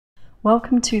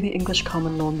Welcome to the English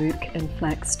Common Law MOOC in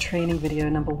FLAX training video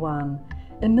number 1.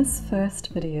 In this first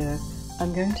video,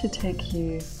 I'm going to take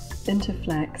you into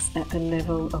FLAX at the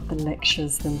level of the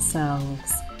lectures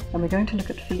themselves. And we're going to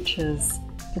look at features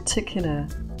particular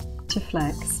to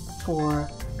FLAX for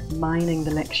mining the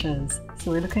lectures.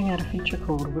 So we're looking at a feature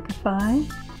called Wikify,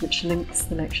 which links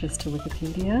the lectures to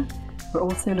Wikipedia. We're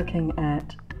also looking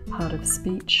at part of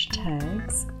speech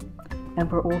tags,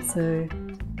 and we're also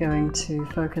going to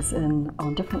focus in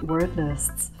on different word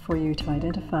lists for you to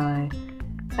identify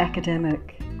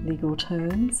academic legal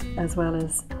terms as well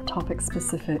as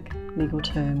topic-specific legal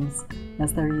terms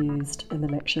as they're used in the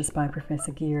lectures by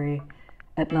Professor Geary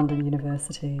at London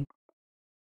University.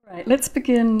 Right, let's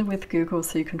begin with Google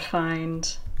so you can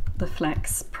find the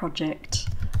FLAX project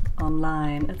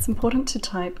online. It's important to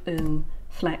type in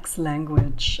FLAX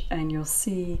language and you'll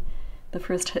see the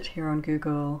first hit here on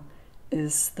Google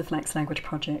is the FLAX language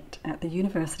project at the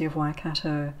University of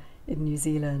Waikato in New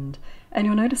Zealand. And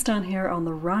you'll notice down here on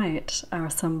the right are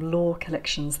some law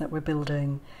collections that we're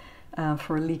building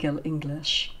for legal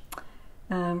English.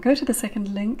 Go to the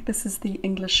second link. This is the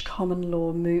English Common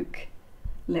Law MOOC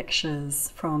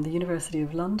lectures from the University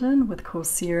of London with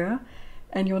Coursera.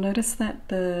 And you'll notice that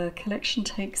the collection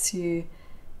takes you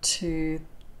to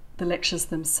the lectures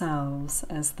themselves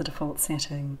as the default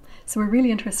setting. So we're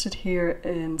really interested here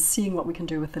in seeing what we can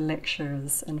do with the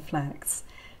lectures in FLAX.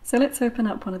 So let's open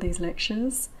up one of these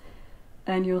lectures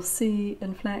and you'll see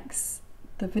in FLAX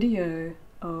the video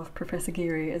of Professor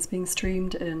Geary is being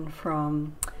streamed in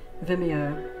from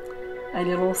Vimeo, and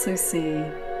you'll also see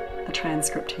a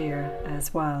transcript here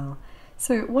as well.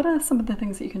 So what are some of the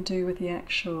things that you can do with the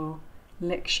actual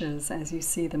lectures as you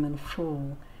see them in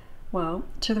full? Well,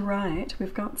 to the right,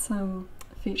 we've got some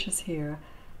features here.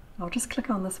 I'll just click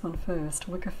on this one first,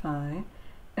 Wikify.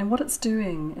 And what it's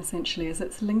doing, essentially, is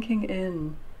it's linking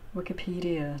in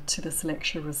Wikipedia to this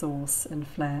lecture resource in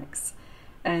FLAX.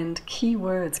 And key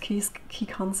words, key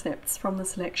concepts from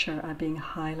this lecture are being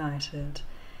highlighted.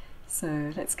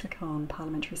 So let's click on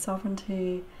parliamentary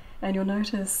sovereignty. And you'll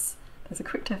notice there's a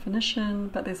quick definition,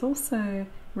 but there's also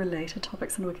related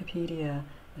topics in Wikipedia,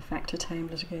 the factor-tame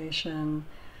litigation.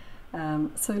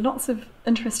 So lots of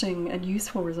interesting and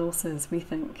useful resources, we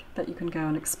think, that you can go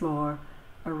and explore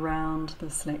around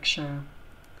this lecture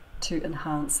to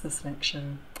enhance this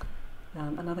lecture.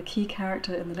 Another key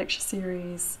character in the lecture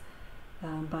series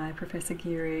by Professor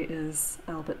Geary is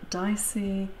Albert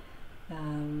Dicey,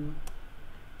 and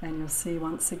you'll see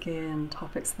once again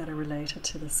topics that are related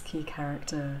to this key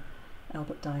character,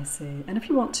 Albert Dicey. And if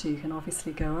you want to, you can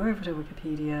obviously go over to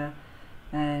Wikipedia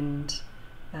and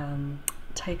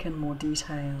take in more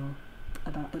detail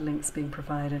about the links being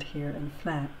provided here in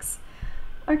FLAX.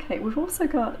 Okay, we've also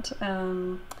got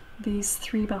these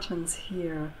 3 buttons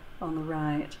here on the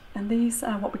right, and these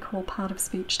are what we call part of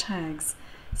speech tags.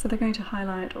 So they're going to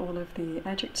highlight all of the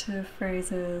adjective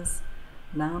phrases,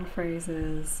 noun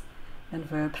phrases, and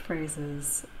verb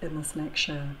phrases in this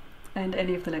lecture, and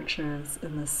any of the lectures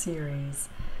in this series.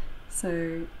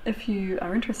 So if you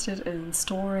are interested in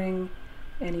storing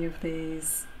any of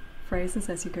these phrases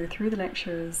as you go through the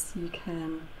lectures, you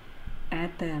can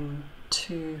add them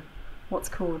to what's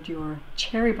called your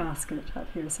cherry basket up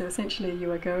here. So essentially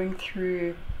you are going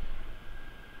through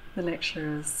the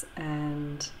lectures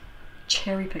and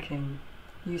cherry picking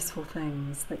useful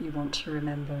things that you want to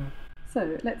remember.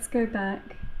 So let's go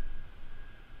back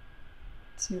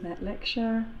to that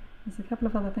lecture. There's a couple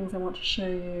of other things I want to show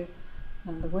you.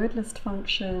 The word list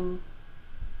function.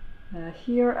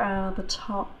 Here are the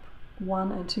top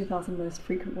 1 and 2,000 most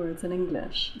frequent words in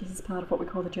English. This is part of what we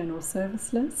call the general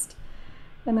service list.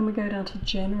 And then we go down to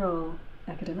general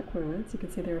academic words. You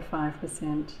can see there are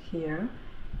 5% here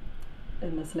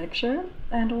in this lecture,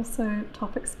 and also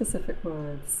topic-specific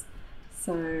words.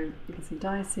 So you can see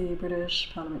Dicey, British,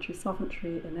 parliamentary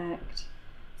sovereignty, enact.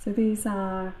 So these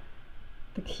are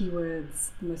the keywords,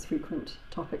 the most frequent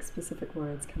topic-specific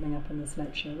words coming up in this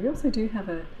lecture. We also do have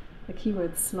a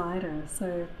keyword slider.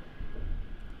 So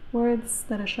words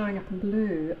that are showing up in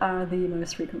blue are the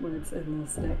most frequent words in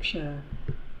this lecture.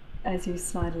 As you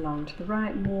slide along to the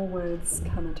right, more words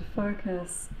come into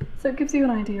focus. So it gives you an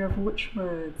idea of which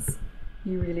words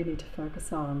you really need to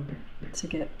focus on to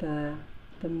get the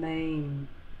main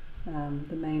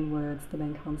words, the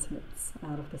main concepts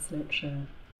out of this lecture.